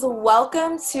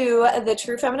Welcome to the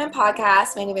True Feminine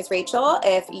Podcast. My name is Rachel.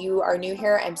 If you are new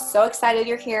here, I'm so excited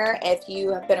you're here. If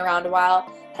you have been around a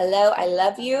while, hello, I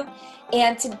love you.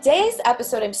 And today's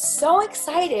episode, I'm so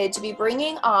excited to be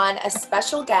bringing on a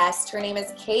special guest. Her name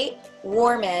is Kate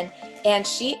Warman, and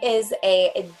she is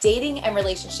a dating and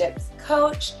relationships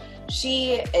coach.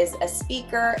 She is a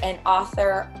speaker and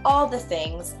author, all the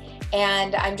things.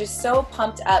 And I'm just so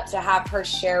pumped up to have her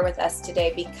share with us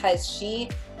today because she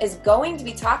is going to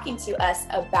be talking to us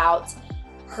about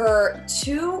her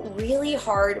two really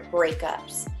hard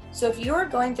breakups. So if you're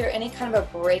going through any kind of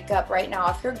a breakup right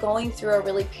now, if you're going through a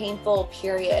really painful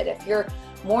period, if you're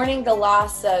mourning the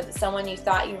loss of someone you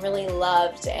thought you really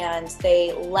loved and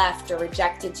they left or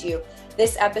rejected you,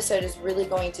 this episode is really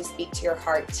going to speak to your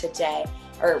heart today,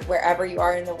 or wherever you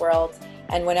are in the world.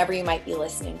 And whenever you might be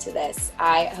listening to this,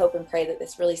 I hope and pray that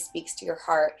this really speaks to your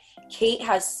heart. Kate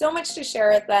has so much to share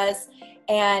with us,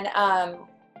 and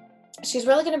she's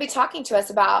really going to be talking to us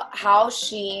about how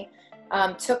she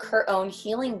took her own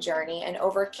healing journey and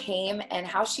overcame, and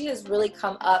how she has really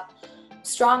come up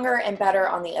stronger and better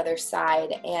on the other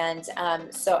side. And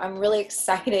so I'm really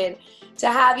excited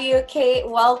to have you, Kate.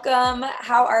 Welcome.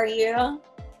 How are you?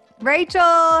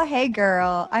 Rachel, hey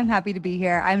girl, I'm happy to be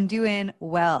here. I'm doing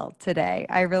well today.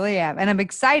 I really am. And I'm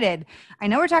excited. I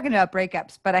know we're talking about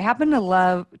breakups, but I happen to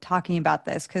love talking about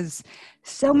this because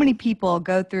so many people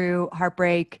go through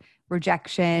heartbreak,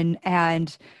 rejection,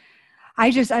 and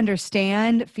I just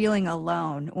understand feeling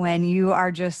alone when you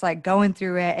are just like going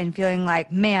through it and feeling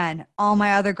like, man, all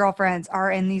my other girlfriends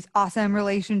are in these awesome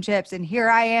relationships and here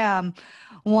I am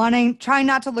trying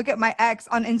not to look at my ex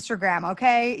on Instagram,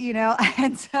 okay?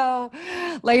 And so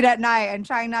late at night and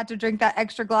trying not to drink that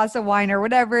extra glass of wine or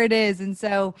whatever it is. And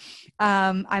so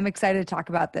I'm excited to talk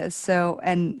about this. So,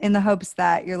 and in the hopes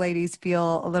that your ladies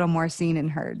feel a little more seen and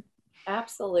heard.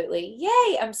 Absolutely.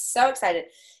 Yay. I'm so excited.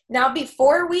 Now,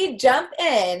 before we get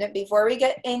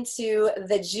into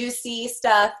the juicy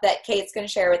stuff that Kate's going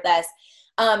to share with us,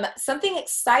 something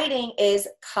exciting is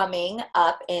coming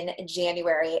up in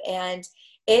January, and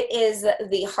it is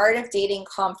the Heart of Dating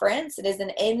Conference. It is an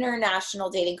international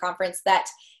dating conference that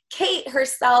Kate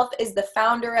herself is the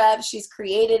founder of. She's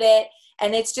created it,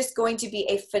 and it's just going to be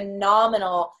a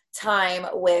phenomenal time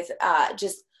with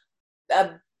just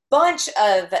a bunch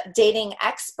of dating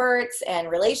experts and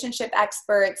relationship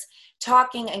experts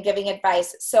talking and giving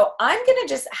advice. So I'm going to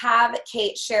just have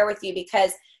Kate share with you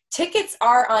because tickets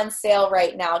are on sale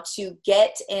right now to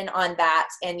get in on that,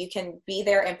 and you can be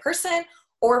there in person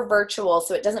or virtual.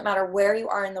 So it doesn't matter where you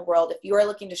are in the world. If you are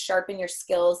looking to sharpen your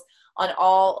skills on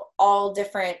all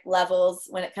different levels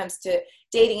when it comes to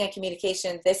dating and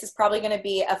communication, this is probably going to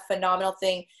be a phenomenal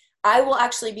thing. I will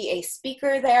actually be a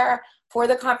speaker there for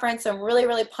the conference. I'm really,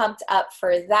 really pumped up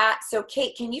for that. So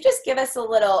Kate, can you just give us a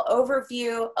little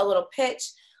overview, a little pitch,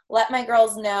 let my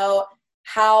girls know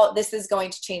how this is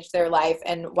going to change their life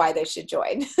and why they should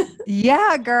join?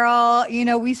 Yeah, girl.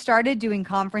 We started doing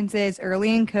conferences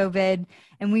early in COVID,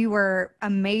 and we were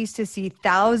amazed to see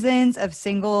thousands of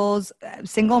single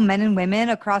men and women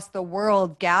across the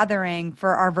world gathering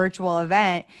for our virtual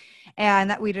event. And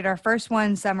that we did our first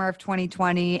one summer of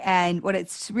 2020. And what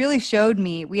it's really showed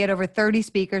me, we had over 30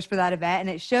 speakers for that event, and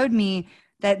it showed me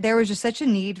that there was just such a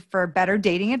need for better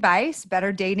dating advice,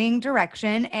 better dating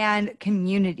direction, and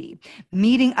community,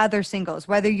 meeting other singles,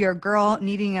 whether you're a girl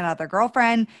needing another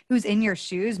girlfriend who's in your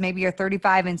shoes, maybe you're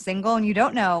 35 and single and you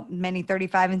don't know many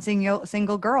 35 and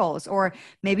single girls, or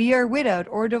maybe you're widowed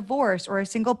or divorced or a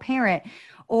single parent,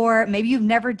 or maybe you've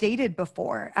never dated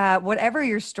before. Whatever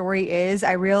your story is,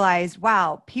 I realized,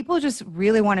 wow, people just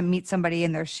really want to meet somebody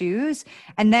in their shoes.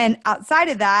 And then outside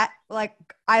of that, like,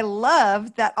 I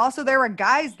love that also there were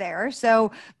guys there.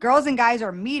 So girls and guys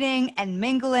are meeting and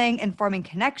mingling and forming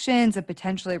connections and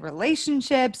potentially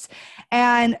relationships.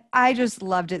 And I just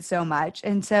loved it so much.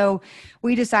 And so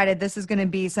we decided this is going to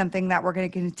be something that we're going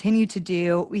to continue to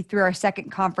do. We threw our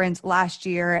second conference last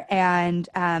year, and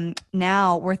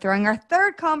now we're throwing our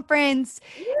third conference.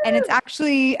 And it's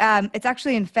actually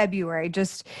in February,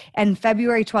 and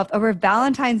February 12th over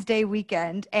Valentine's Day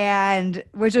weekend, and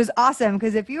which is awesome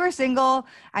because if you are single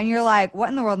and you're like, what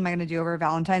in the world am I going to do over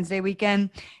Valentine's Day weekend?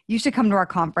 You should come to our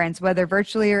conference, whether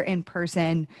virtually or in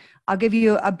person. I'll give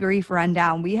you a brief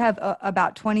rundown. We have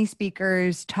about 20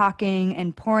 speakers talking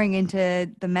and pouring into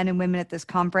the men and women at this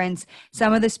conference.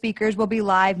 Some of the speakers will be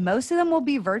live. Most of them will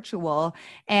be virtual.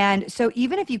 And so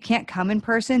even if you can't come in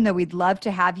person, though we'd love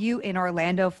to have you in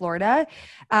Orlando, Florida,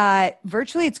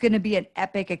 virtually it's going to be an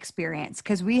epic experience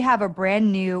because we have a brand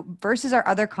new, versus our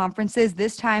other conferences,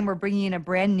 this time we're bringing in a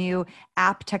brand new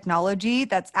app technology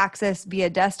that's accessed via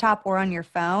desktop or on your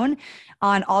phone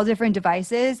on all different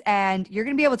devices. And you're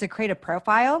going to be able to create a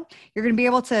profile. You're going to be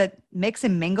able to mix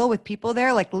and mingle with people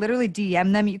there, like literally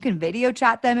DM them. You can video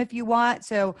chat them if you want.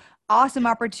 So awesome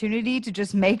opportunity to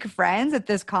just make friends at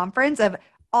this conference of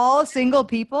all single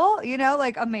people,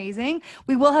 like amazing.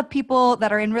 We will have people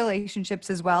that are in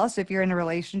relationships as well. So if you're in a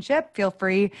relationship, feel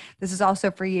free. This is also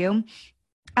for you.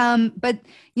 But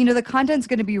the content's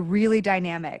going to be really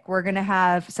dynamic. We're going to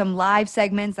have some live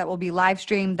segments that will be live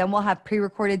streamed. Then we'll have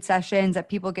pre-recorded sessions that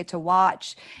people get to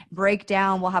watch, break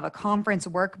down. We'll have a conference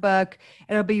workbook.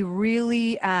 It'll be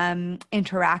really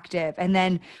interactive. And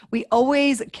then we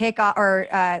always kick off or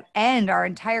end our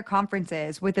entire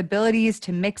conferences with abilities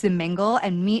to mix and mingle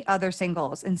and meet other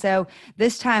singles. And so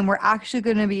this time we're actually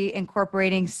going to be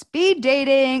incorporating speed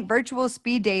dating, virtual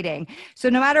speed dating. So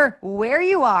no matter where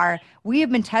you are, we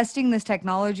have been testing this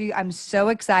technology. I'm so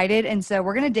excited. And so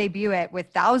we're going to debut it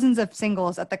with thousands of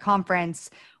singles at the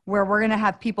conference where we're going to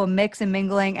have people mix and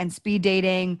mingling and speed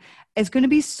dating. It's going to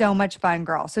be so much fun,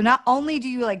 girl. So not only do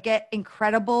you get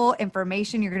incredible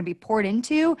information you're going to be poured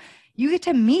into, you get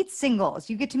to meet singles.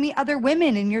 You get to meet other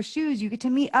women in your shoes. You get to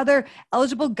meet other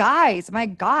eligible guys. My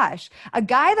gosh, a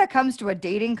guy that comes to a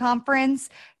dating conference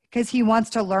because he wants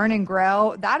to learn and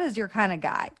grow, that is your kind of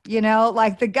guy,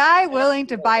 like the guy willing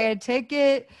to buy a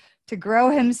ticket to grow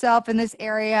himself in this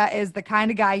area is the kind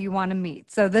of guy you want to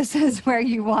meet. So this is where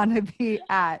you want to be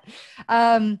at.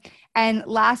 And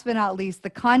last but not least, the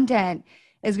content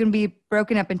is going to be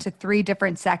broken up into 3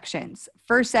 different sections.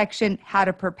 First section, how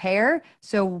to prepare.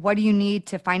 So what do you need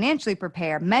to financially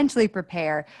prepare, mentally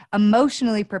prepare,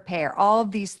 emotionally prepare? All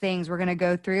of these things we're going to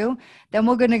go through. Then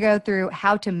we're going to go through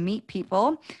how to meet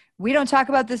people. We don't talk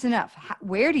about this enough.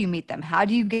 Where do you meet them? How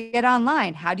do you get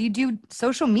online? How do you do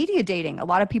social media dating? A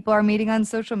lot of people are meeting on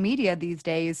social media these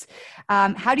days.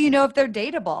 How do you know if they're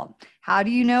dateable? How do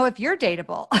you know if you're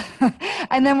dateable?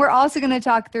 And then we're also going to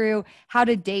talk through how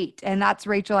to date. And that's,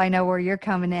 Rachel, I know where you're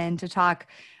coming in to talk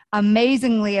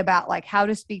amazingly about how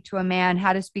to speak to a man,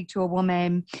 how to speak to a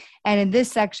woman. And in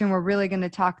this section, we're really going to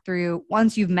talk through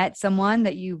once you've met someone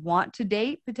that you want to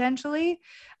date potentially,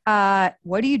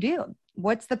 what do you do?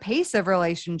 What's the pace of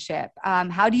relationship?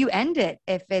 How do you end it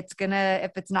if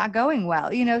it's not going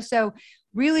well? So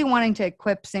really wanting to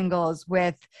equip singles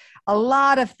with a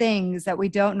lot of things that we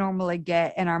don't normally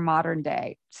get in our modern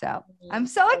day. So I'm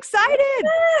so excited.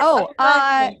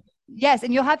 Yes.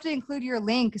 And you'll have to include your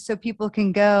link so people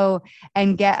can go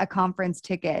and get a conference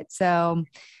ticket. So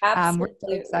we're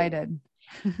so excited.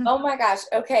 Oh my gosh.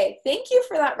 Okay. Thank you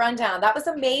for that rundown. That was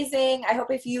amazing. I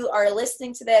hope if you are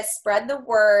listening to this, spread the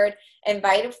word,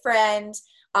 invite a friend.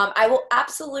 I will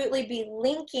absolutely be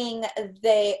linking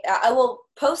I will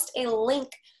post a link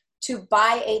to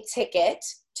buy a ticket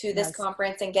to this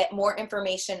conference and get more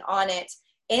information on it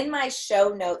in my show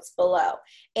notes below.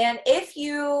 And if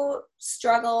you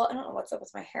struggle, I don't know what's up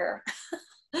with my hair.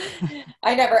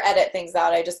 I never edit things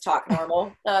out. I just talk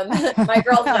normal. My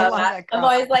girls know that. I'm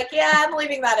always like, yeah, I'm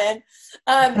leaving that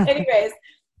in. Anyways,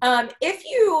 if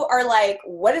you are like,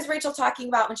 what is Rachel talking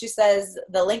about when she says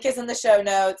the link is in the show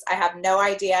notes? I have no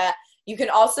idea. You can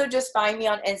also just find me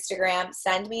on Instagram,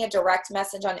 send me a direct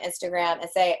message on Instagram and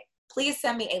say, please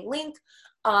send me a link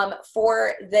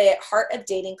for the Heart of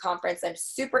Dating conference. I'm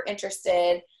super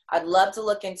interested. I'd love to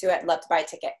look into it. I'd love to buy a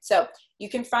ticket. So you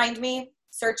can find me,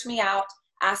 search me out,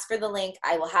 ask for the link.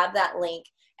 I will have that link.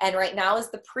 And right now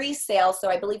is the pre-sale. So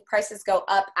I believe prices go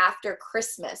up after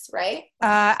Christmas, right?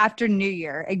 After New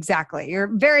Year. Exactly.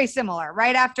 You're very similar.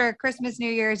 Right after Christmas, New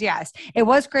Year's. Yes. It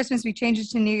was Christmas. We changed it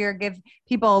to New Year. Give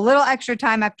people a little extra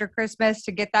time after Christmas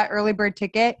to get that early bird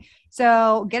ticket.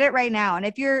 So get it right now.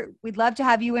 And we'd love to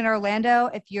have you in Orlando.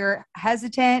 If you're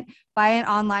hesitant, buy an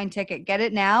online ticket, get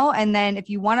it now. And then if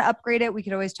you want to upgrade it, we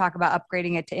could always talk about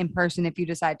upgrading it to in-person if you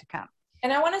decide to come.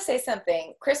 And I want to say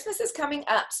something. Christmas is coming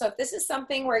up. So if this is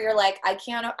something where you're like, I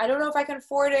don't know if I can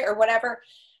afford it or whatever,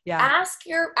 ask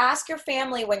your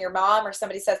family when your mom or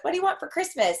somebody says, what do you want for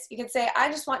Christmas? You can say,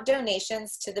 I just want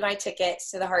donations to my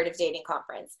tickets to the Heart of Dating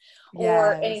conference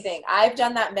or anything. I've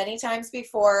done that many times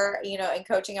before, in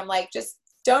coaching. I'm like, just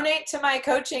donate to my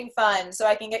coaching fund so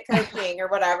I can get coaching or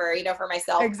whatever, for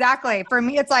myself. Exactly. For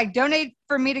me, it's like donate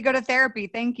for me to go to therapy.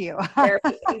 Thank you.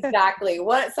 Therapy. Exactly.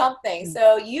 What something.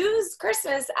 So use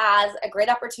Christmas as a great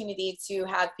opportunity to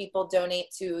have people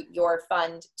donate to your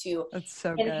fund to That's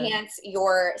so enhance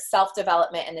your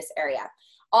self-development in this area.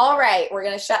 All right. We're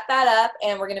going to shut that up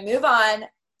and we're going to move on.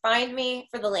 Find me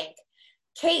for the link.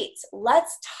 Kate,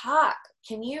 let's talk.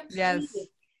 Can you please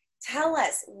tell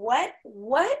us what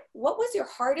was your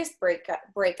hardest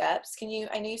breakups?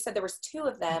 I know you said there was 2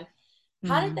 of them.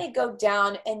 How did they go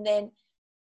down? And then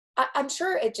I'm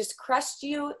sure it just crushed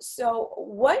you. So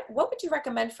what would you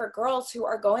recommend for girls who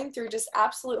are going through just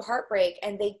absolute heartbreak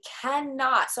and they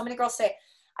cannot? So many girls say,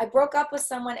 I broke up with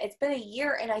someone. It's been a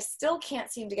year and I still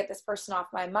can't seem to get this person off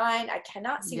my mind. I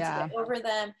cannot seem to get over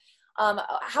them.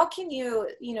 How can you,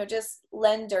 just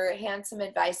lend or hand some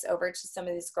advice over to some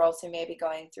of these girls who may be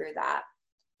going through that?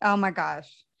 Oh my gosh.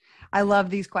 I love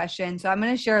these questions. So I'm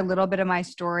going to share a little bit of my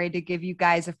story to give you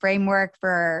guys a framework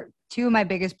for 2 of my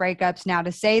biggest breakups. Now,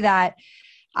 to say that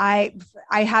I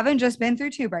haven't just been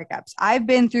through 2 breakups. I've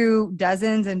been through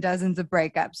dozens and dozens of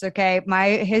breakups. Okay. My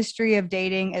history of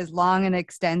dating is long and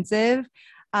extensive.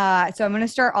 So I'm going to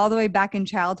start all the way back in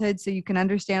childhood so you can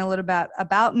understand a little bit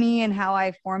about me and how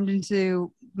I formed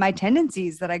into my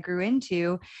tendencies that I grew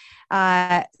into.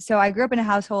 So I grew up in a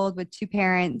household with 2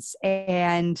 parents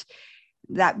and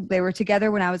that they were together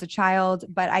when I was a child,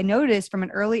 but I noticed from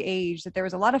an early age that there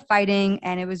was a lot of fighting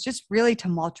and it was just really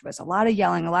tumultuous, a lot of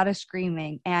yelling, a lot of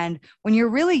screaming. And when you're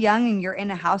really young and you're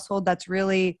in a household that's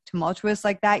really tumultuous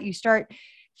like that, you start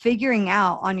figuring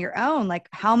out on your own, like,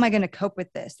 how am I going to cope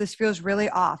with this? This feels really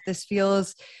off.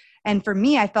 And for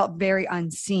me, I felt very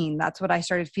unseen. That's what I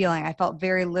started feeling. I felt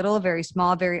very little, very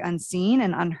small, very unseen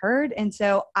and unheard. And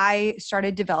so I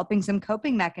started developing some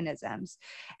coping mechanisms.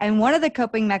 And one of the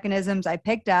coping mechanisms I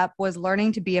picked up was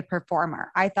learning to be a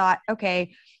performer. I thought,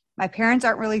 okay, my parents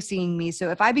aren't really seeing me. So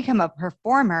if I become a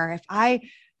performer, if I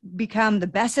become the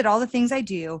best at all the things I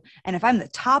do, and if I'm the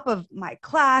top of my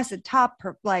class, a top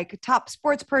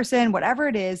sports person, whatever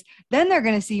it is, then they're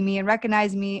going to see me and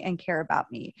recognize me and care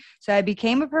about me. So I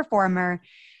became a performer.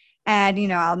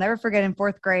 And, I'll never forget in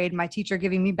 4th grade, my teacher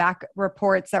giving me back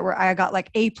reports I got like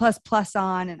A++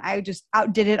 on, and I just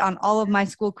outdid it on all of my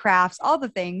school crafts, all the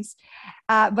things.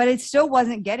 But it still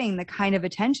wasn't getting the kind of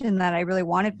attention that I really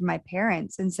wanted from my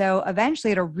parents. And so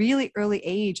eventually at a really early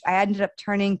age, I ended up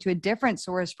turning to a different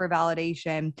source for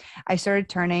validation. I started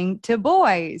turning to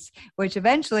boys, which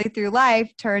eventually through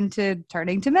life turned to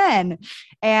turning to men.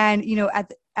 And,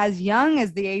 as young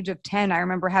as the age of 10, I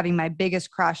remember having my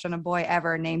biggest crush on a boy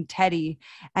ever named Teddy.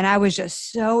 And I was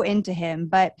just so into him.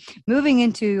 But moving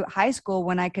into high school,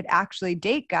 when I could actually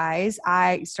date guys,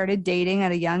 I started dating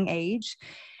at a young age.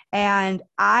 And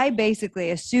I basically,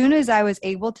 as soon as I was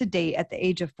able to date at the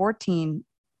age of 14,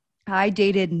 I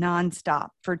dated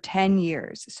nonstop for 10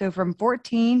 years. So from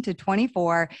 14 to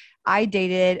 24, I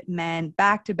dated men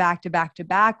back to back to back to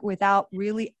back without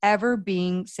really ever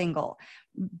being single.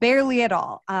 Barely at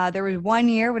all. There was one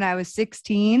year when I was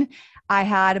 16, I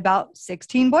had about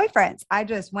 16 boyfriends. I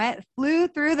just flew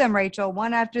through them, Rachel,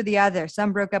 one after the other.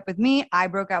 Some broke up with me. I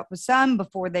broke up with some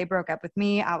before they broke up with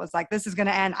me. I was like, this is going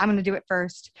to end. I'm going to do it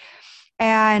first.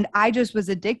 And I just was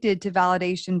addicted to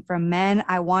validation from men.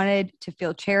 I wanted to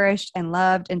feel cherished and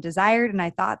loved and desired. And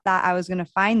I thought that I was going to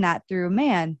find that through a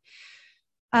man.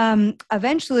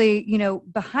 Eventually,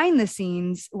 behind the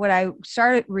scenes, what I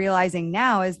realize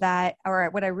now is that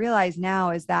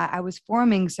I was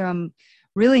forming some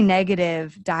really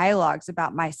negative dialogues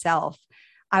about myself.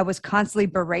 I was constantly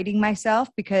berating myself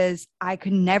because I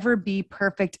could never be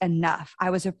perfect enough. I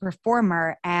was a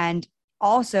performer. And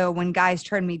also when guys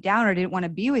turned me down or didn't want to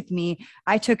be with me,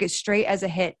 I took it straight as a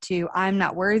hit to I'm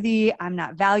not worthy, I'm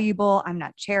not valuable, I'm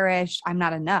not cherished, I'm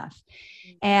not enough.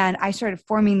 And I started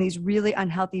forming these really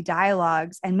unhealthy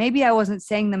dialogues. And maybe I wasn't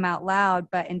saying them out loud,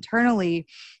 but internally,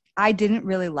 I didn't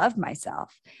really love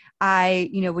myself. I,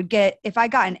 if I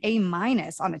got an A-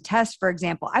 on a test, for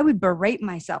example, I would berate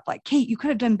myself like, Kate, you could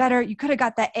have done better. You could have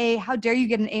got that A. How dare you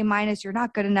get an A-? You're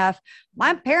not good enough.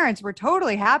 My parents were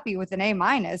totally happy with an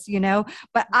A-,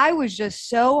 but I was just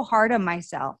so hard on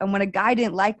myself. And when a guy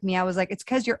didn't like me, I was like, it's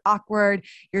because you're awkward.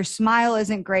 Your smile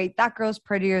isn't great. That girl's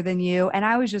prettier than you. And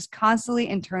I was just constantly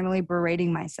internally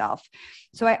berating myself.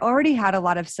 So I already had a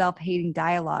lot of self-hating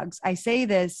dialogues. I say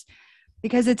this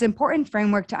because it's important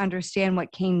framework to understand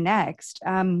what came next.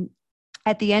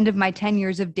 At the end of my 10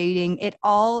 years of dating, it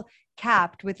all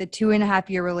capped with a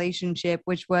 2.5-year relationship,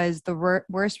 which was the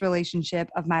worst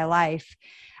relationship of my life.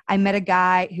 I met a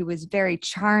guy who was very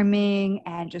charming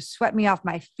and just swept me off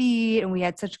my feet. And we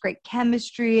had such great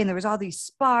chemistry and there was all these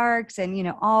sparks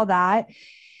and, all that.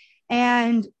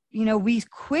 And, we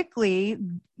quickly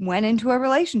went into a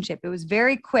relationship. It was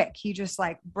very quick. He just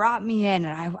like brought me in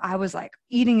and I was like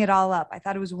eating it all up. I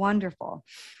thought it was wonderful.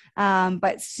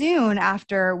 But soon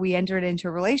after we entered into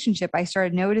a relationship, I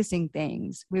started noticing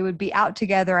things. We would be out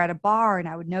together at a bar and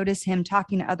I would notice him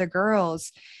talking to other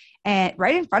girls and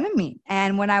right in front of me.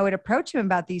 And when I would approach him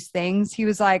about these things, he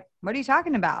was like, "What are you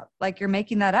talking about? Like, you're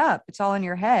making that up. It's all in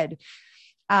your head."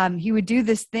 He would do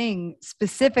this thing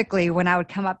specifically when I would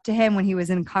come up to him when he was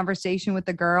in conversation with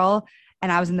the girl and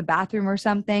I was in the bathroom or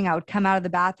something. I would come out of the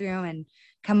bathroom and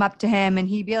come up to him and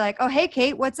he'd be like, "Oh, hey,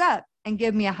 Kate, what's up?" and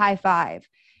give me a high five.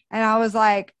 And I was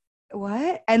like,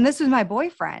 "What?" And this was my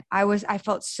boyfriend. I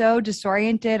felt so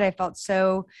disoriented. I felt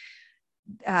so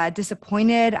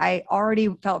disappointed. I already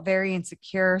felt very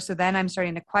insecure. So then I'm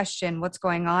starting to question what's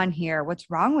going on here. What's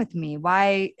wrong with me?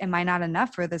 Why am I not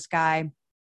enough for this guy?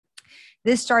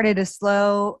 This started a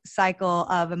slow cycle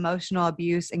of emotional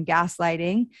abuse and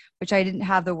gaslighting, which I didn't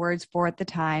have the words for at the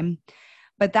time.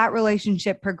 But that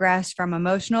relationship progressed from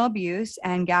emotional abuse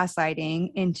and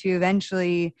gaslighting into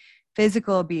eventually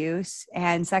physical abuse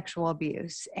and sexual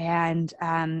abuse. And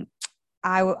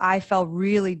I fell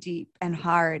really deep and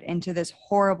hard into this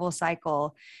horrible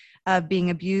cycle of being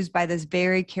abused by this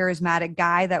very charismatic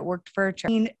guy that worked for a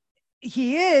church. I mean,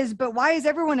 he is, but why is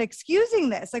everyone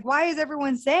excusing this? Like, why is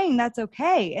everyone saying that's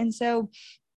okay? And so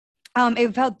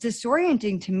it felt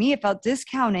disorienting to me. It felt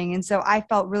discounting. And so I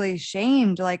felt really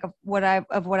ashamed, like of what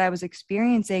I was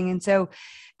experiencing. And so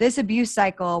this abuse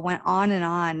cycle went on and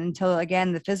on until,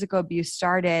 again, the physical abuse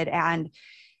started, and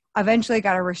eventually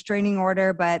got a restraining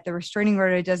order, but the restraining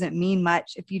order doesn't mean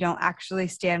much if you don't actually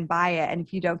stand by it. And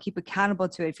if you don't keep accountable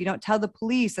to it, if you don't tell the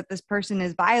police that this person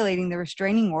is violating the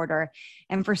restraining order.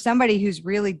 And for somebody who's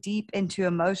really deep into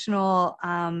emotional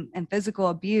and physical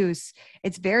abuse,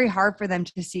 it's very hard for them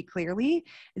to see clearly.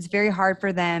 It's very hard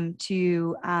for them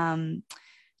to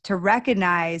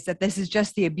recognize that this is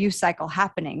just the abuse cycle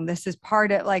happening. This is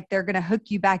part of, like, they're going to hook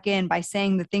you back in by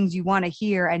saying the things you want to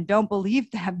hear, and don't believe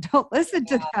them. Don't listen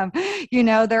to them.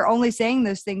 They're only saying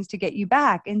those things to get you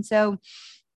back. And so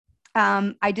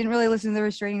I didn't really listen to the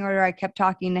restraining order. I kept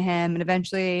talking to him, and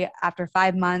eventually after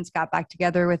 5 months got back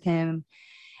together with him,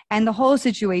 and the whole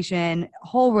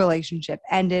relationship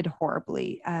ended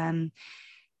horribly. And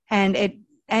it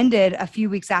ended a few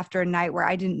weeks after a night where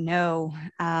I didn't know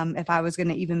if I was going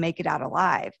to even make it out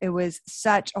alive. It was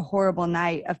such a horrible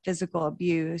night of physical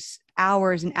abuse,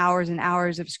 hours and hours and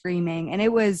hours of screaming. And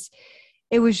it was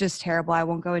just terrible. I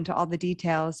won't go into all the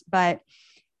details, but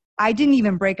I didn't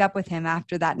even break up with him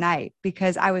after that night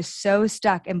because I was so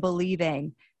stuck in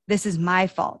believing this is my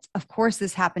fault. Of course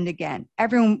this happened again.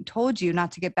 Everyone told you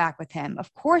not to get back with him.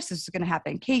 Of course this is going to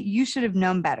happen. Kate, you should have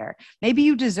known better. Maybe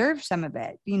you deserve some of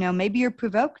it. Maybe you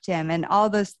provoked him, and all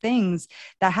those things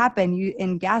that happen.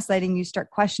 In gaslighting, you start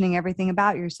questioning everything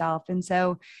about yourself. And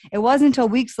so it wasn't until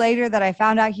weeks later that I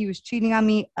found out he was cheating on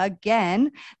me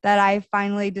again that I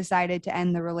finally decided to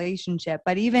end the relationship.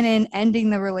 But even in ending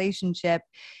the relationship,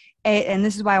 and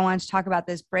this is why I wanted to talk about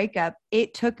this breakup,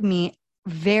 it took me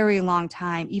very long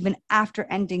time, even after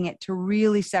ending it, to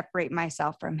really separate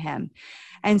myself from him.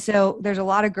 And so there's a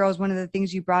lot of girls. One of the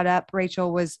things you brought up,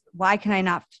 Rachel, was, why can I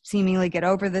not seemingly get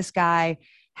over this guy?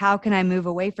 How can I move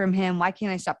away from him? Why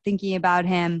can't I stop thinking about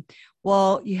him?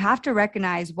 Well, you have to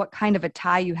recognize what kind of a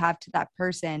tie you have to that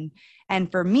person.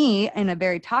 And for me, in a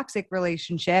very toxic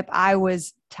relationship, I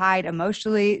was tied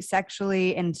emotionally,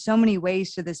 sexually, in so many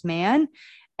ways to this man.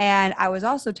 And I was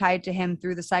also tied to him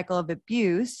through the cycle of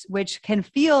abuse, which can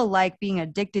feel like being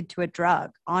addicted to a drug.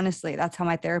 Honestly, that's how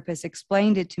my therapist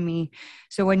explained it to me.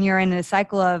 So when you're in a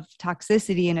cycle of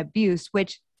toxicity and abuse,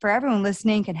 which for everyone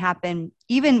listening can happen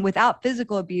even without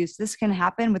physical abuse, this can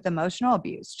happen with emotional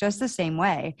abuse, just the same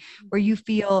way, where you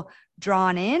feel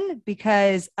drawn in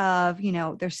because of,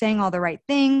 they're saying all the right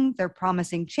thing, they're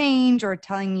promising change or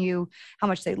telling you how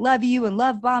much they love you and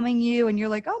love bombing you. And you're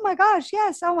like, oh my gosh,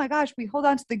 yes. Oh my gosh, we hold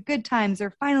on to the good times.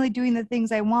 They're finally doing the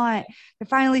things I want. They're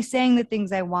finally saying the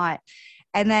things I want.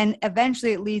 And then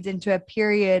eventually it leads into a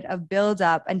period of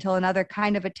buildup until another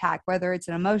kind of attack, whether it's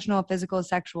an emotional, physical,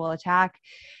 sexual attack.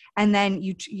 And then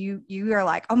you are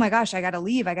like, oh my gosh, I got to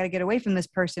leave. I got to get away from this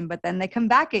person. But then they come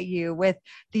back at you with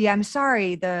the I'm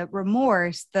sorry, the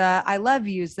remorse, the I love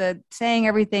yous, the saying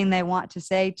everything they want to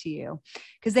say to you,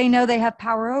 because they know they have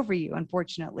power over you,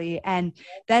 unfortunately. And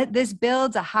that this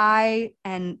builds a high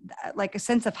and like a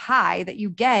sense of high that you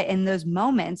get in those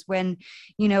moments when,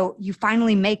 you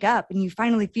finally make up and you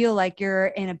finally feel like you're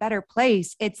in a better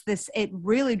place. It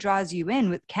really draws you in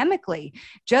with chemically,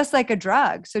 just like a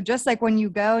drug. So just like when you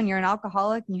go and you're an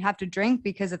alcoholic and you have to drink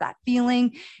because of that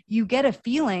feeling, you get a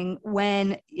feeling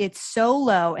when it's so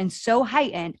low and so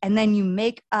heightened, and then you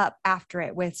make up after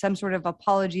it with some sort of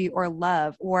apology or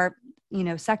love or,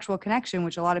 sexual connection,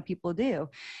 which a lot of people do.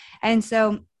 And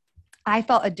so I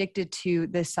felt addicted to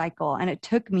this cycle, and it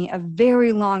took me a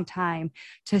very long time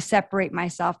to separate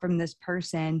myself from this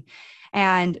person.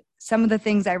 And some of the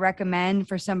things I recommend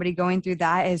for somebody going through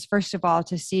that is, first of all,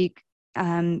 to seek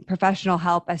professional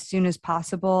help as soon as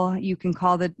possible. You can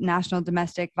call the National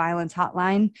Domestic Violence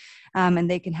Hotline, and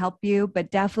they can help you,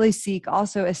 but definitely seek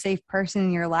also a safe person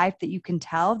in your life that you can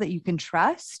tell, that you can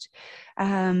trust,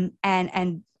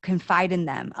 and confide in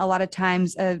them. A lot of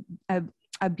times a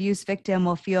abuse victim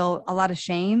will feel a lot of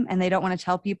shame and they don't want to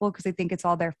tell people because they think it's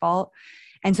all their fault.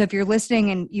 And so if you're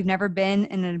listening and you've never been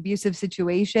in an abusive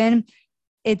situation,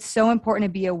 it's so important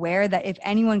to be aware that if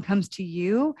anyone comes to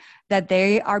you that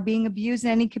they are being abused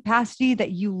in any capacity, that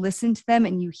you listen to them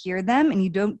and you hear them and you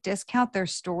don't discount their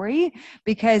story,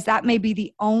 because that may be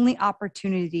the only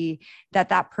opportunity that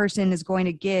that person is going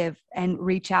to give and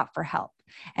reach out for help.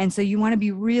 And so you want to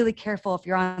be really careful if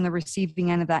you're on the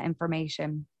receiving end of that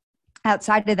information.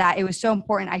 Outside of that, it was so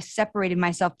important. I separated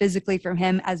myself physically from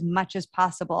him as much as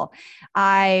possible.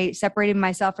 I separated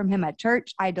myself from him at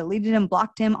church. I deleted him,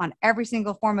 blocked him on every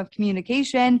single form of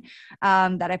communication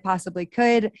that I possibly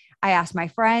could. I asked my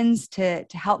friends to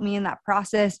help me in that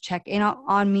process, check in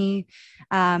on me.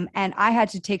 And I had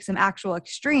to take some actual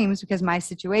extremes because my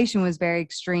situation was very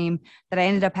extreme, that I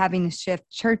ended up having to shift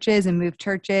churches and move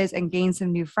churches and gain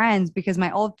some new friends because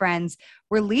my old friends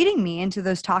were leading me into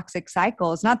those toxic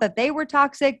cycles. Not that they were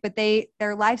toxic, but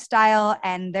their lifestyle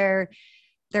and their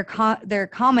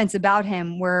comments about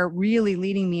him were really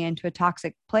leading me into a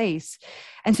toxic place.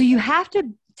 And so you have to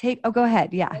go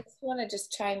ahead. Yeah. I just want to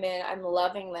just chime in. I'm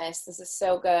loving this. This is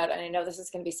so good. And I know this is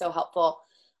going to be so helpful.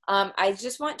 I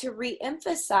just want to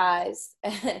reemphasize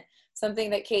something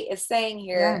that Kate is saying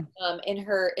here, in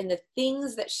the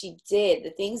things that she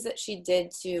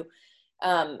did to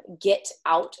get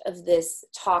out of this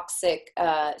toxic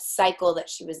cycle that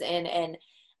she was in. And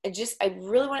I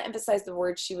really want to emphasize the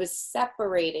word, she was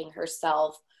separating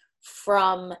herself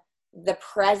from the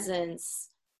presence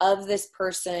of this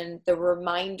person, the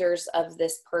reminders of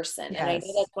this person. Yes. And I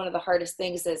know that's one of the hardest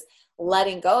things, is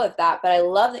letting go of that. But I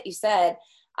love that you said,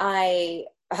 I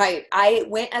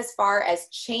went as far as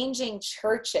changing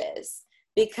churches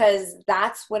because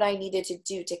that's what I needed to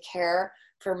do to care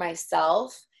for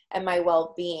myself and my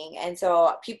well-being. And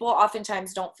so people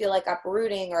oftentimes don't feel like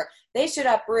uprooting, or they should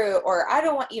uproot, or I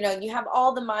don't want, you have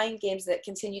all the mind games that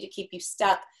continue to keep you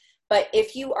stuck. But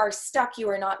if you are stuck, you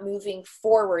are not moving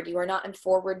forward. You are not in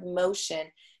forward motion.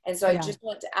 And so I just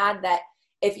want to add that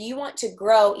if you want to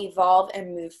grow, evolve,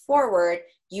 and move forward,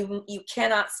 you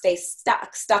cannot stay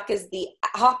stuck. Stuck is the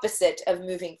opposite of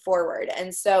moving forward.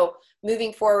 And so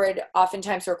moving forward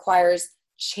oftentimes requires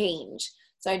change.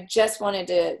 So I just wanted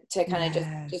to kind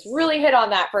of just really hit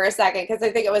on that for a second, because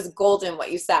I think it was golden what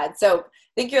you said. So I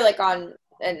think you're like on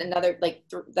another, like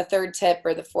the third tip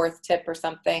or the fourth tip or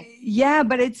something. Yeah,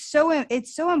 but it's so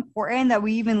important that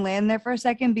we even land there for a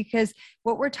second, because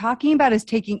what we're talking about is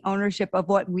taking ownership of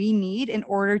what we need in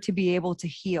order to be able to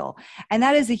heal. And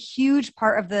that is a huge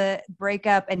part of the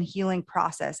breakup and healing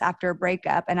process after a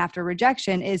breakup and after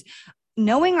rejection, is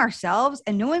knowing ourselves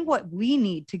and knowing what we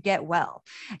need to get well,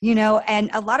 and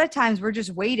a lot of times we're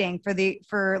just waiting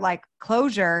for like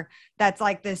closure. That's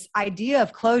like this idea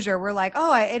of closure. We're like,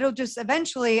 oh, it'll just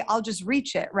eventually I'll just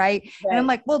reach it. Right. And I'm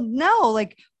like, well, no,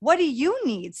 like, what do you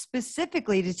need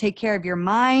specifically to take care of your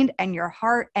mind and your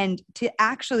heart and to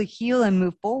actually heal and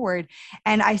move forward?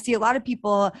 And I see a lot of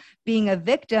people being a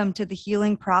victim to the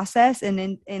healing process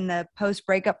and in the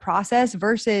post-breakup process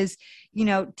versus,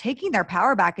 taking their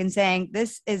power back and saying,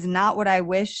 this is not what I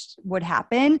wished would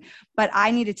happen, but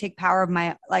I need to take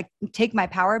take my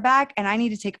power back, and I need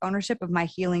to take ownership of my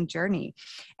healing journey.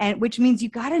 And which means you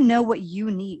got to know what you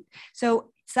need.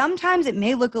 So sometimes it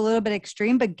may look a little bit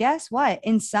extreme, but guess what?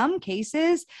 In some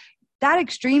cases, that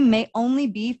extreme may only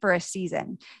be for a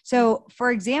season. So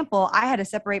for example, I had to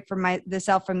separate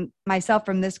myself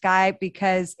from this guy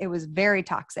because it was very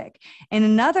toxic. In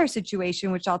another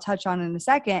situation, which I'll touch on in a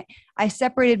second, I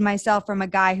separated myself from a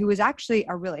guy who was actually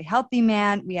a really healthy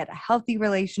man. We had a healthy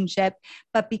relationship,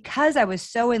 but because I was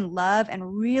so in love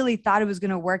and really thought it was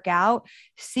going to work out,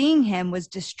 seeing him was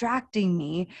distracting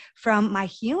me from my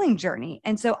healing journey.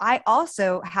 And so I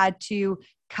also had to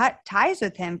cut ties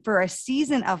with him for a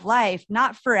season of life,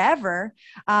 not forever.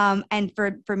 And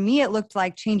for me, it looked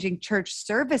like changing church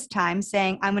service time,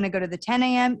 saying, I'm going to go to the 10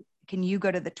 a.m. Can you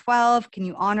go to the 12? Can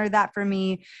you honor that for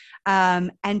me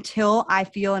until I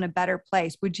feel in a better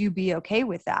place? Would you be okay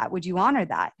with that? Would you honor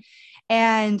that?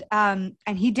 And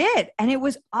he did. And it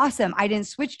was awesome. I didn't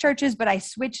switch churches, but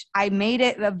I made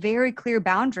it a very clear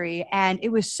boundary, and it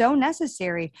was so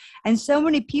necessary. And so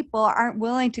many people aren't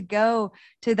willing to go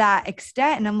to that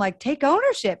extent. And I'm like, take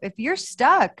ownership. If you're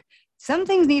stuck, some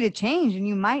things need to change, and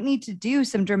you might need to do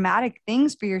some dramatic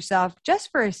things for yourself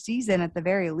just for a season at the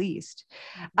very least.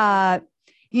 And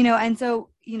so,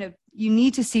 you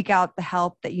need to seek out the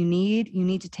help that you need. You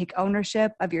need to take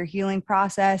ownership of your healing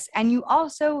process. And you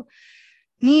also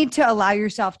need to allow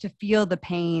yourself to feel the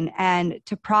pain and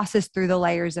to process through the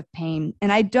layers of pain.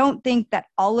 And I don't think that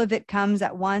all of it comes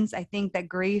at once. I think that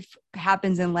grief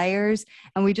happens in layers,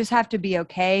 and we just have to be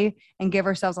okay and give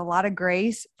ourselves a lot of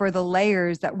grace for the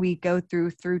layers that we go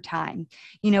through time.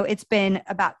 It's been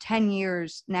about 10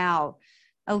 years now,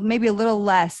 maybe a little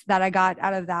less, that I got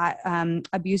out of that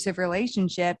abusive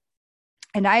relationship.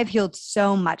 And I've healed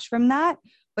so much from that.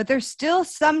 But there's still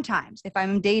sometimes, if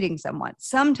I'm dating someone,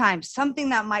 sometimes something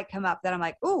that might come up that I'm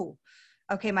like, ooh,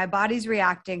 okay, my body's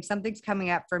reacting. Something's coming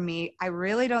up for me. I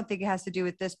really don't think it has to do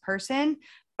with this person,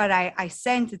 but I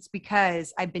sense it's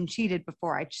because I've been cheated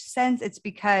before. I sense it's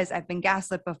because I've been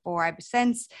gaslit before. I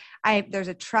sense there's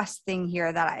a trust thing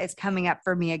here that is coming up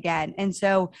for me again. And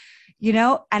so,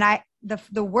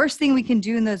 the worst thing we can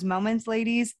do in those moments,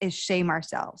 ladies, is shame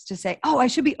ourselves to say, oh, I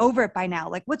should be over it by now.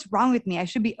 Like, what's wrong with me? I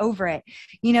should be over it.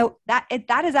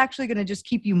 That is actually going to just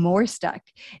keep you more stuck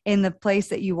in the place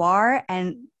that you are.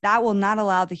 And that will not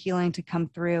allow the healing to come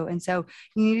through. And so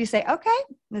you need to say, okay,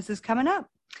 this is coming up.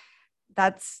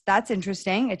 That's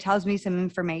interesting. It tells me some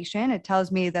information. It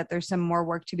tells me that there's some more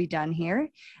work to be done here.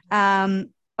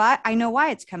 But I know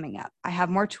why it's coming up. I have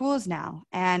more tools now,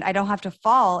 and I don't have to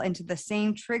fall into the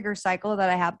same trigger cycle that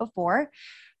I had before,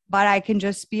 but I can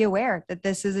just be aware that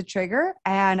this is a trigger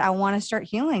and I want to start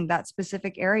healing that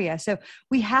specific area. So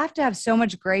we have to have so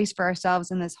much grace for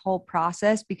ourselves in this whole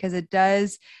process, because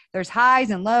there's highs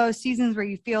and lows, seasons where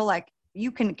you feel like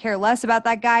you can care less about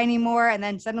that guy anymore. And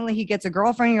then suddenly he gets a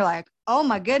girlfriend and you're like, oh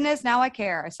my goodness, now I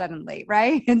care suddenly.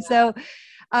 Right. And so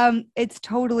it's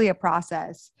totally a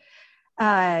process.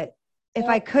 If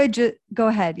I could just go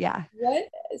ahead. Yeah.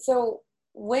 So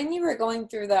when you were going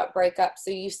through that breakup, so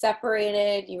you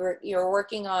separated, you were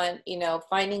working on,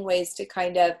 finding ways to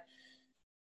kind of,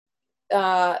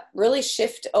 really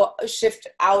shift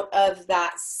out of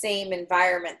that same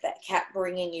environment that kept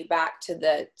bringing you back to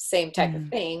the same type of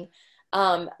thing.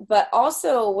 But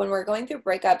also when we're going through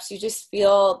breakups, you just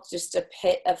feel just a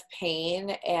pit of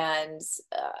pain and,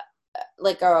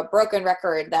 like a broken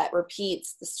record that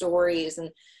repeats the stories, and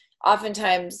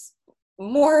oftentimes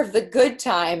more of the good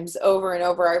times over and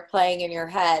over are playing in your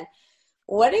head.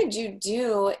 What did you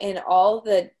do in all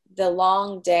the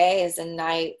long days and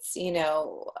nights, and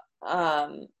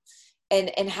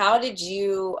how did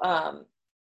you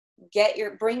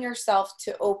bring yourself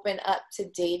to open up to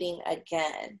dating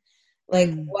again? Like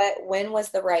when was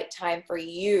the right time for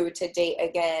you to date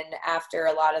again after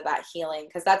a lot of that healing?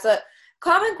 Because that's a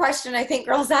common question I think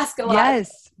girls ask a lot.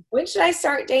 Yes. When should I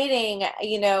start dating?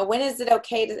 When is it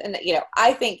okay to, and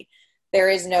I think there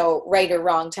is no right or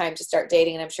wrong time to start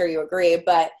dating, and I'm sure you agree,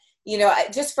 but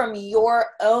just from your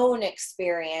own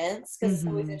experience, because it's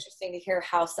always interesting to hear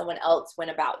how someone else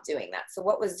went about doing that. So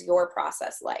what was your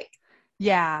process like?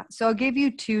 Yeah. So I'll give you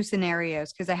two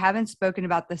scenarios, because I haven't spoken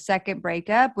about the second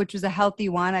breakup, which was a healthy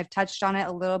one. I've touched on it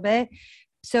a little bit.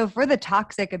 So for the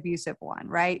toxic abusive one,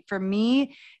 right? For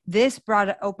me, this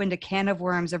opened a can of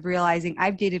worms of realizing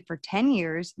I've dated for 10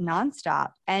 years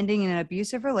nonstop, ending in an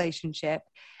abusive relationship.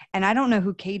 And I don't know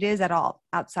who Kate is at all.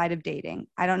 outside of dating.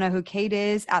 I don't know who Kate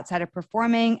is outside of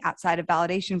performing, outside of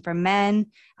validation from men,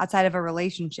 outside of a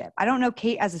relationship. I don't know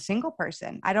Kate as a single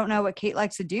person. I don't know what Kate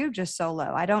likes to do just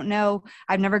solo. I don't know.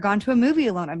 I've never gone to a movie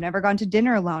alone. I've never gone to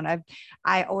dinner alone.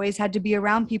 I always had to be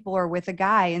around people or with a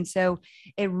guy. And so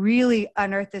it really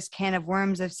unearthed this can of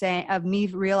worms of me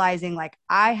realizing like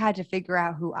I had to figure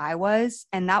out who I was.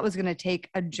 And that was going to take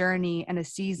a journey and a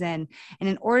season. And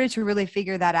in order to really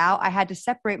figure that out, I had to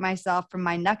separate myself from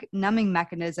my numbing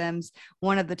mechanisms,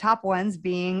 one of the top ones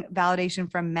being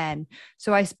validation from men.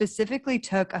 So I specifically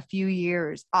took a few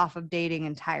years off of dating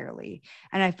entirely.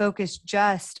 And I focused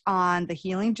just on the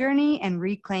healing journey and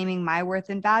reclaiming my worth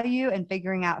and value and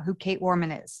figuring out who Kate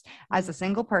Warman is as a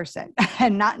single person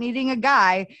and not needing a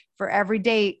guy for every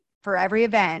date, for every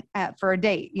event, for a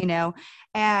date,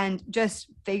 and just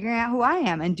figuring out who I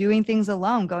am and doing things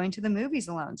alone, going to the movies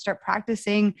alone, start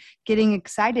practicing, getting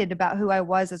excited about who I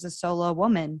was as a solo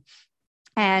woman.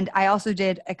 And I also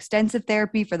did extensive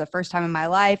therapy for the first time in my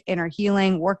life, inner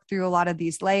healing, worked through a lot of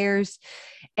these layers.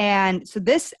 And so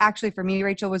this actually for me,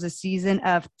 Rachel, was a season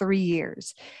of 3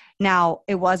 years. Now,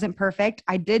 it wasn't perfect.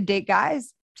 I did date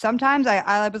guys. Sometimes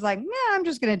I was like, yeah, I'm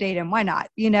just going to date him. Why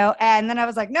not? And then I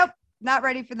was like, nope, not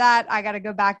ready for that. I got to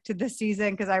go back to this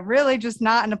season because I'm really just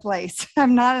not in a place.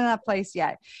 I'm not in that place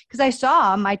yet. Because I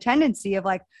saw my tendency of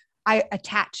like, I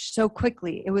attached so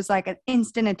quickly. It was like an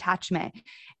instant attachment.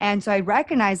 And so I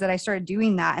recognized that I started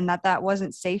doing that and that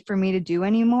wasn't safe for me to do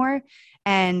anymore.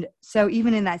 And so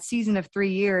even in that season of 3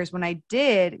 years, when I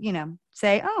did,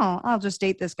 say, oh, I'll just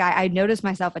date this guy, I noticed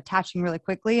myself attaching really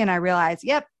quickly. And I realized,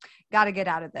 yep, got to get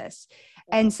out of this.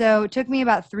 And so it took me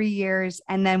about 3 years.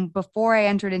 And then before I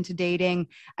entered into dating,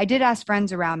 I did ask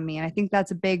friends around me. And I think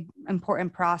that's a big,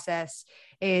 important process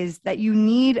is that you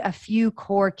need a few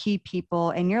core key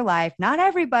people in your life, not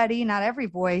everybody, not every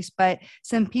voice, but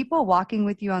some people walking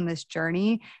with you on this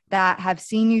journey that have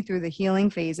seen you through the healing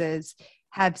phases,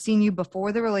 have seen you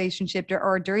before the relationship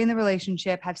or during the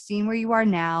relationship, have seen where you are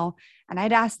now. And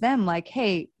I'd ask them like,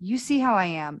 hey, you see how I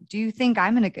am. Do you think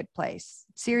I'm in a good place?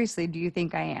 Seriously, do you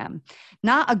think I am?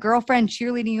 Not a girlfriend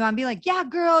cheerleading you on, be like, yeah,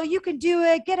 girl, you can do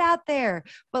it. Get out there.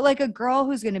 But like a girl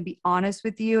who's going to be honest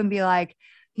with you and be like,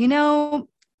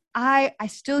 I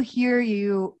still hear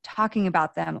you talking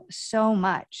about them so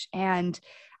much. And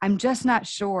I'm just not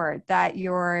sure that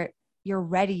you're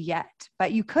ready yet,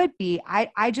 but you could be.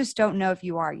 I just don't know if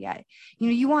you are yet.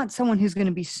 You want someone who's going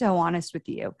to be so honest with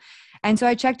you. And so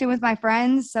I checked in with my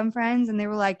friends, some friends, and they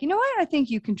were like, you know what? I think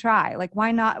you can try. Like,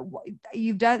 why not?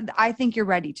 I think you're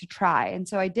ready to try. And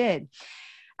so I did.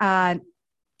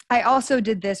 I also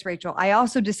did this, Rachel. I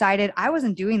also decided I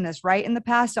wasn't doing this right in the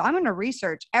past. So I'm going to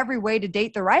research every way to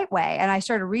date the right way. And I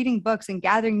started reading books and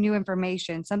gathering new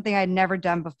information, something I'd never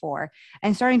done before,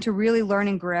 and starting to really learn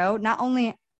and grow, not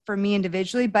only for me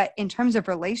individually, but in terms of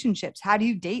relationships. How do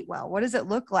you date well? What does it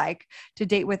look like to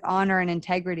date with honor and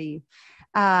integrity?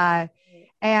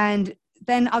 And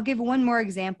then I'll give one more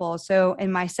example. So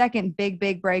in my second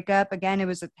big breakup, again, it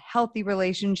was a healthy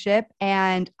relationship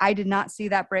and I did not see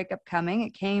that breakup coming.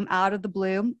 It came out of the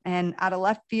blue and out of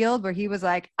left field where he was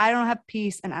like, I don't have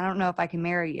peace and I don't know if I can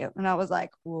marry you. And I was like,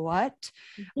 what?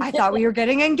 I thought we were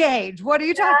getting engaged. What are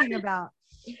you talking about?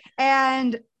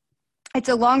 And it's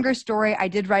a longer story. I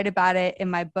did write about it in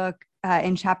my book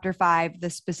in chapter 5, the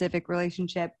specific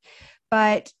relationship.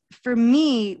 But for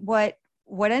me, what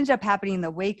ended up happening in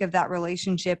the wake of that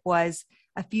relationship was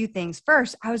a few things.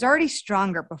 First, I was already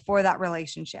stronger before that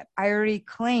relationship. I already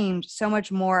claimed so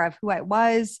much more of who I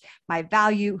was, my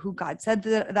value, who God said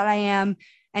that I am.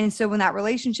 And so when that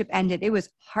relationship ended, it was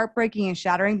heartbreaking and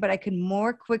shattering, but I could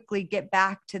more quickly get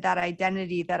back to that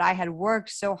identity that I had worked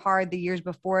so hard the years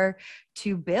before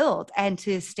to build and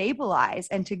to stabilize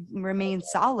and to remain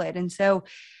solid. And so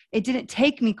it didn't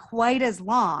take me quite as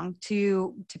long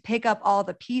to pick up all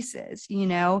the pieces,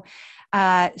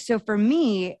 So for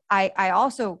me, I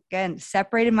also, again,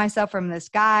 separated myself from this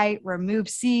guy, removed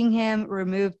seeing him,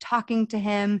 removed talking to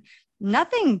him.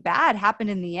 Nothing bad happened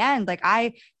in the end.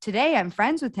 Today I'm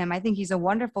friends with him. I think he's a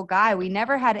wonderful guy. We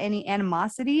never had any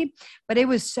animosity, but it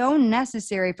was so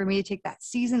necessary for me to take that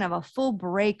season of a full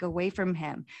break away from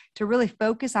him to really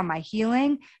focus on my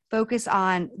healing, focus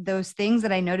on those things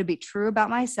that I know to be true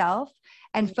about myself,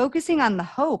 and focusing on the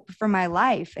hope for my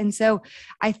life. And so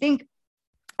I think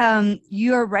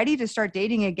you are ready to start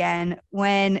dating again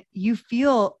when you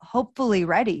feel hopefully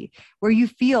ready, where you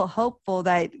feel hopeful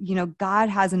that, you know, God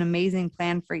has an amazing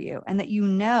plan for you, and that, you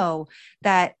know,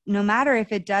 that no matter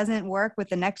if it doesn't work with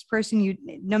the next person,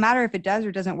 no matter if it does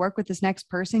or doesn't work with this next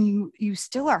person, you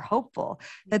still are hopeful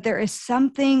that there is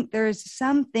something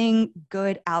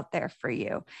good out there for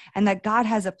you, and that God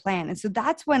has a plan. And so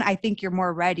that's when I think you're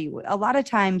more ready. A lot of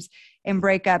times in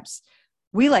breakups,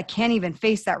 we like can't even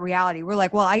face that reality. We're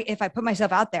like, well, if I put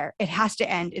myself out there, it has to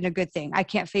end in a good thing. I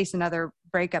can't face another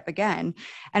breakup again.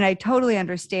 And I totally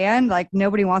understand, like,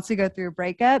 nobody wants to go through a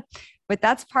breakup, but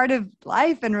that's part of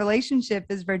life and relationship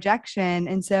is rejection.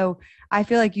 And so I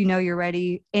feel like, you know, you're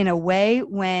ready in a way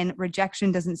when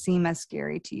rejection doesn't seem as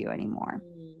scary to you anymore.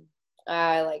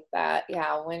 I like that.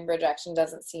 Yeah. When rejection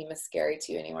doesn't seem as scary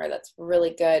to you anymore, that's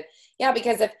really good. Yeah.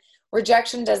 Because if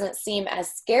rejection doesn't seem as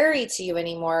scary to you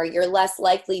anymore, you're less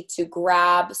likely to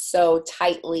grab so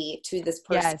tightly to this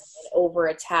person and over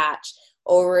attach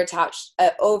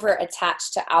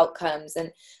to outcomes. And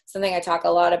something I talk a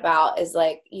lot about is,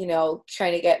 like, you know,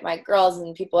 trying to get my girls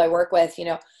and people I work with, you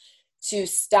know, to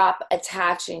stop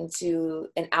attaching to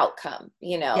an outcome.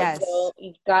 You know, Yes. So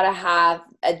you've got to have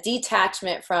a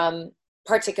detachment from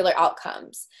particular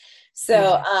outcomes.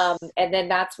 So, and then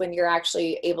that's when you're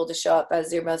actually able to show up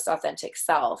as your most authentic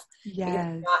self. Yes. Because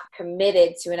you're not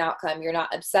committed to an outcome. You're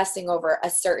not obsessing over a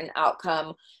certain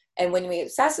outcome. And when we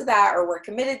obsess with that, or we're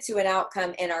committed to an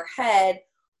outcome in our head,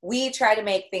 we try to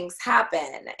make things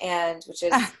happen, and which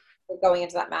is going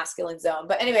into that masculine zone.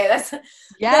 But anyway, that's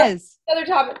another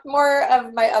topic, more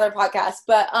of my other podcast.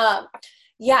 But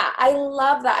yeah, I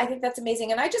love that. I think that's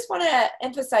amazing. And I just want to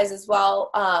emphasize as well,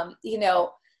 you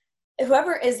know,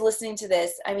 whoever is listening to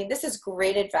this, I mean, this is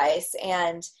great advice,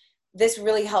 and this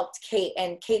really helped Kate,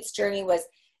 and Kate's journey was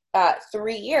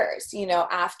 3 years, you know,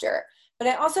 after. But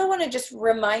I also want to just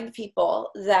remind people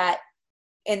that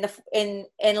in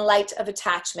light of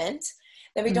attachment,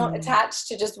 that we don't attach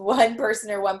to just one person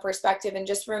or one perspective, and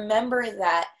just remember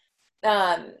that,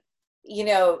 you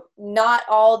know, not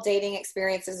all dating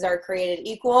experiences are created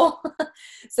equal.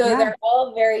 So they're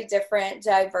all very different,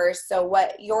 diverse. So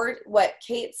what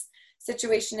Kate's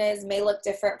situation is may look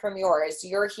different from yours.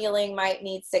 Your healing might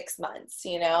need 6 months,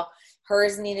 you know,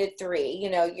 hers needed 3,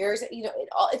 you know, yours, you know,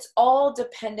 it's all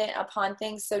dependent upon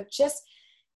things. So just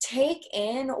take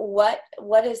in what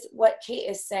Kate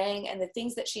is saying and the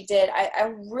things that she did.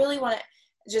 I really want to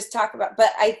just talk about,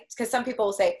 because some people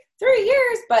will say 3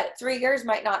 years, but 3 years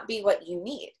might not be what you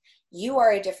need. You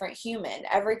are a different human.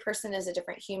 Every person is a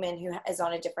different human who is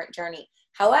on a different journey.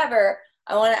 However,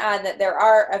 I want to add that there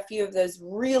are a few of those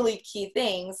really key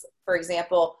things. For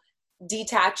example,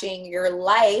 detaching your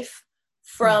life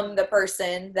from the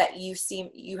person that you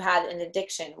had an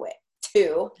addiction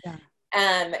to.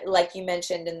 Like you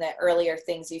mentioned in the earlier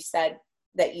things you said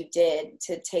that you did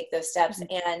to take those steps.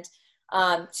 And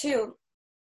 2,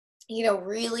 you know,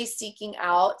 really seeking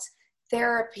out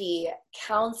therapy,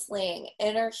 counseling,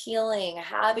 inner healing,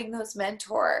 having those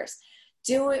mentors,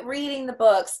 reading the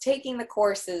books, taking the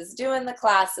courses, doing the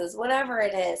classes, whatever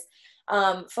it is,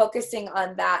 focusing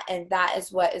on that. And that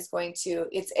is what is going to,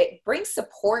 it brings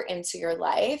support into your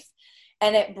life,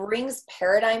 and it brings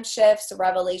paradigm shifts,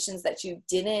 revelations that you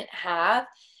didn't have.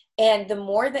 And the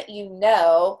more that you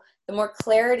know, the more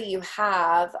clarity you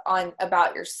have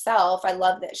about yourself. I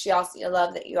love that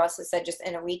you also said, just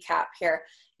in a recap here,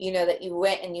 you know, that you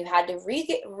went and you had to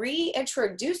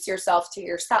reintroduce yourself to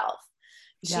yourself.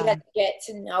 She had to get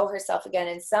to know herself again.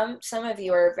 And some of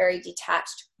you are very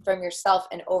detached from yourself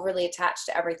and overly attached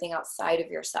to everything outside of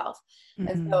yourself.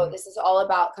 And so this is all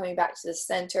about coming back to the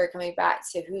center, coming back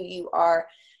to who you are,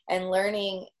 and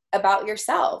learning about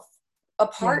yourself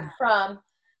apart from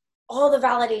all the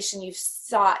validation you've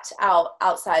sought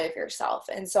outside of yourself.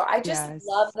 And so I just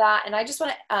love that. And I just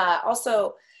want to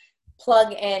also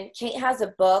plug in, Kate has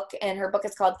a book, and her book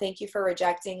is called Thank You for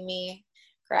Rejecting Me.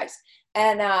 Correct.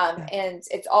 And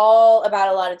it's all about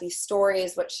a lot of these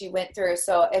stories, what she went through.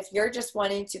 So if you're just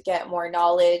wanting to get more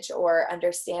knowledge or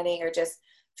understanding, or just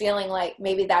feeling like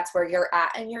maybe that's where you're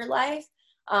at in your life,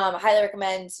 I highly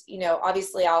recommend, you know,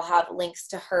 obviously I'll have links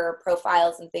to her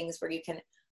profiles and things where you can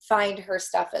find her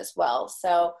stuff as well.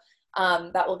 So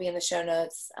that will be in the show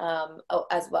notes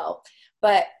as well.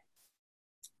 But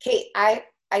Kate, I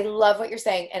love what you're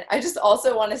saying. And I just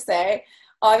also want to say,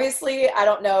 obviously, I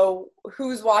don't know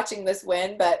who's watching this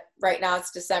when, but right now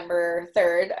it's December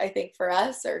 3rd, I think, for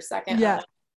us, or 2nd. Yeah.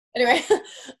 Anyway,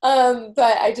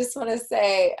 but I just want to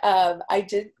say,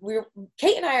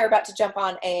 Kate and I are about to jump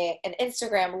on an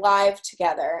Instagram live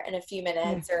together in a few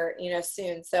minutes, or, you know,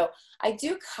 soon. So I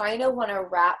do kind of want to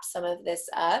wrap some of this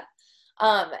up.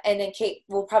 And then Kate,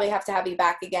 we'll probably have to have you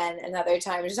back again another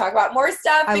time to talk about more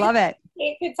stuff. I love it.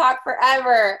 Kate could talk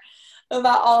forever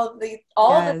about all of the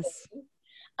Yes.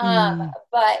 things.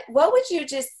 But what would you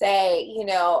just say, you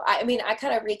know, I mean, I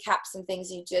kind of recapped some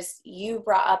things you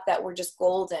brought up that were just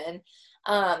golden.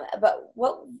 But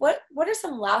what are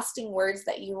some lasting words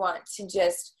that you want to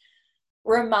just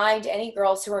remind any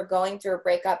girls who are going through a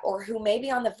breakup or who may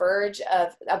be on the verge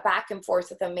of a back and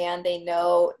forth with a man they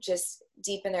know just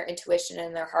deep in their intuition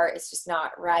and their heart it's just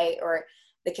not right, or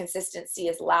the consistency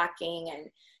is lacking, and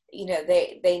you know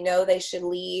they know they should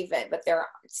leave but they're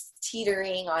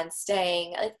teetering on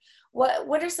staying? Like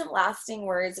what are some lasting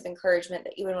words of encouragement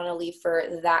that you would want to leave for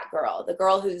that girl, the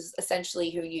girl who's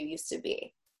essentially who you used to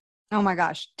be? Oh my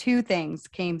gosh, two things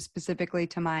came specifically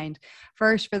to mind.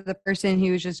 First, for the person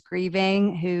who's just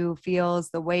grieving, who feels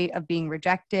the weight of being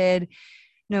rejected,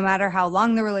 no matter how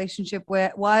long the relationship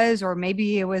was, or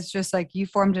maybe it was just like you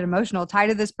formed an emotional tie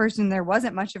to this person. There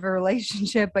wasn't much of a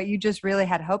relationship, but you just really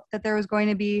had hope that there was going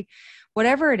to be.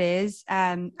 Whatever it is,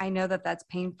 I know that that's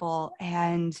painful.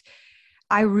 And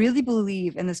I really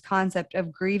believe in this concept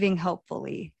of grieving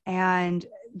hopefully, and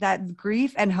that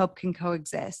grief and hope can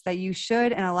coexist, that you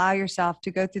should and allow yourself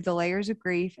to go through the layers of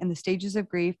grief and the stages of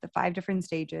grief, the 5 different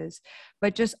stages,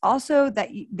 but just also that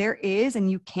there is and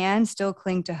you can still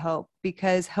cling to hope,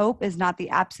 because hope is not the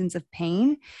absence of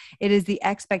pain. It is the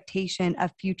expectation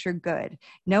of future good,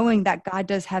 knowing that God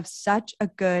does have such a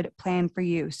good plan for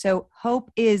you. So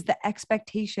hope is the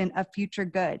expectation of future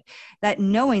good, that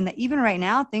knowing that even right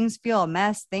now, things feel a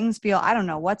mess, things feel, I don't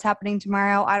know what's happening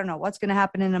tomorrow, I don't know what's going to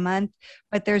happen in a month,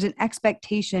 but there's an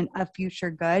expectation of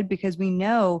future good because we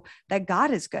know that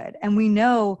God is good, and we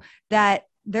know that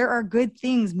there are good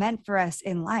things meant for us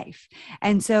in life.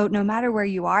 And so no matter where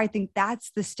you are, I think that's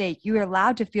the stake. You are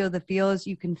allowed to feel the feels.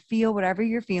 You can feel whatever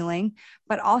you're feeling,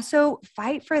 but also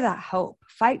fight for that hope,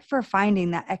 fight for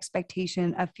finding that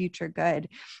expectation of future good,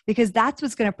 because that's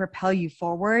what's going to propel you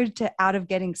forward to out of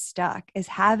getting stuck, is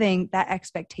having that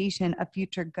expectation of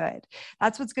future good.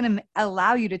 That's what's going to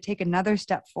allow you to take another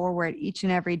step forward each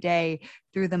and every day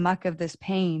through the muck of this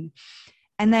pain.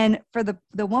 And then for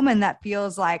the woman that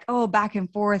feels like, oh, back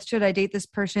and forth, should I date this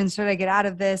person? Should I get out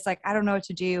of this? Like, I don't know what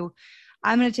to do.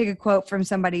 I'm going to take a quote from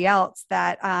somebody else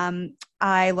that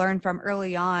I learned from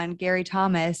early on, Gary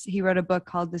Thomas. He wrote a book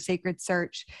called The Sacred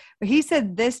Search. But he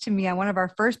said this to me on one of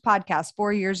our first podcasts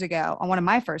 4 years ago, on one of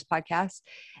my first podcasts.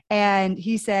 And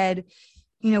he said,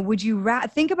 you know, would you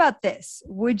think about this?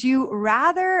 Would you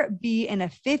rather be in a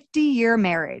 50-year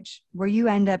marriage where you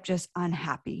end up just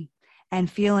unhappy and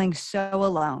feeling so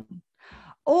alone?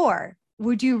 Or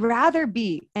would you rather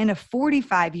be in a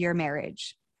 45-year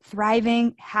marriage,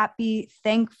 thriving, happy,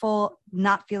 thankful,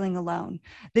 not feeling alone?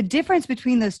 The difference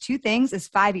between those two things is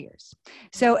 5 years.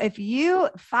 So if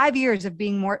 5 years of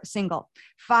being more single,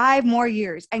 5 more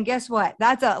years, and guess what?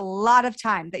 That's a lot of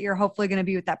time that you're hopefully going to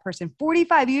be with that person.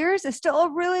 45 years is still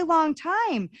a really long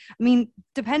time. I mean,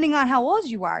 depending on how old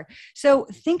you are. So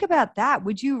think about that.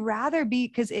 Would you rather be,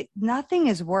 because nothing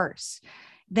is worse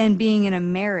than being in a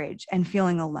marriage and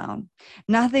feeling alone.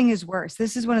 Nothing is worse.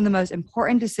 This is one of the most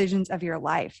important decisions of your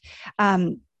life.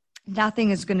 Nothing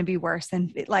is going to be worse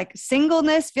than like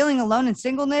singleness, feeling alone in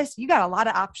singleness. You got a lot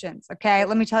of options. Okay.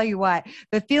 Let me tell you what,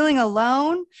 but feeling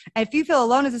alone, and if you feel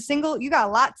alone as a single, you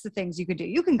got lots of things you could do.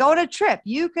 You can go on a trip.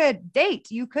 You could date.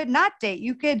 You could not date.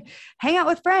 You could hang out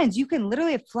with friends. You can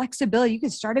literally have flexibility. You can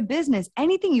start a business,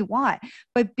 anything you want.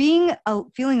 But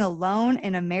feeling alone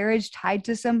in a marriage tied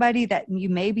to somebody that you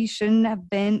maybe shouldn't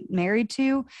have been married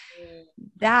to,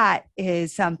 that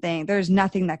is something, there's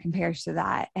nothing that compares to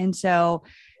that. And so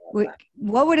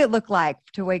what would it look like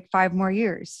to wait 5 more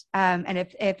years? And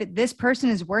if this person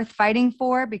is worth fighting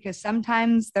for, because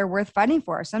sometimes they're worth fighting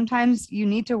for, sometimes you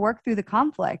need to work through the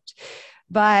conflict.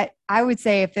 But I would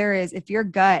say if your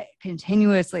gut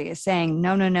continuously is saying,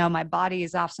 no, my body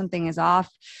is off, something is off,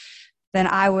 then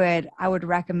I would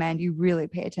recommend you really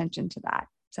pay attention to that.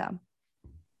 So.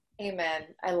 Amen.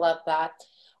 I love that.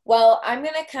 Well, I'm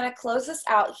going to kind of close this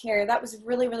out here. That was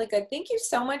really, really good. Thank you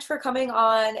so much for coming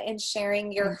on and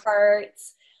sharing your heart.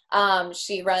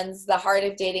 She runs the Heart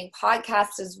of Dating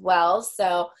podcast as well.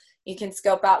 So you can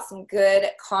scope out some good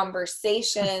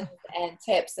conversations and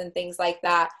tips and things like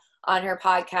that on her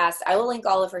podcast. I will link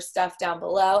all of her stuff down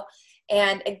below.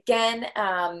 And again,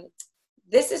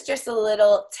 this is just a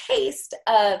little taste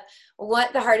of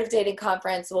what the Heart of Dating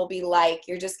conference will be like.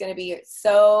 You're just going to be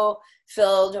so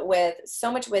filled with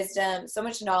so much wisdom, so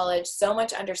much knowledge, so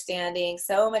much understanding,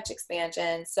 so much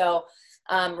expansion. So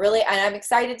really, and I'm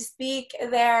excited to speak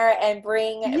there and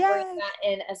bring that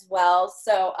in as well.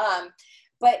 So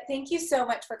But thank you so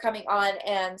much for coming on.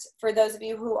 And for those of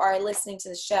you who are listening to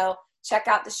the show, check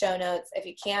out the show notes. If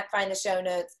you can't find the show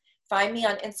notes, find me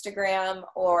on Instagram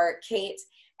or Kate,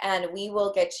 and we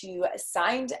will get you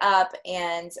signed up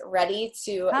and ready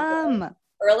to go.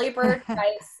 Early bird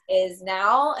price is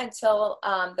now until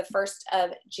the 1st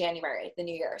of January, the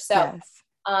new year. So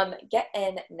get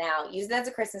in now. Use it as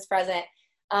a Christmas present.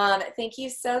 Thank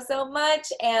you so much.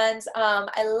 And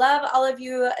I love all of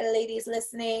you ladies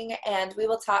listening, and we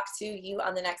will talk to you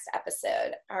on the next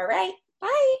episode. All right.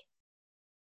 Bye.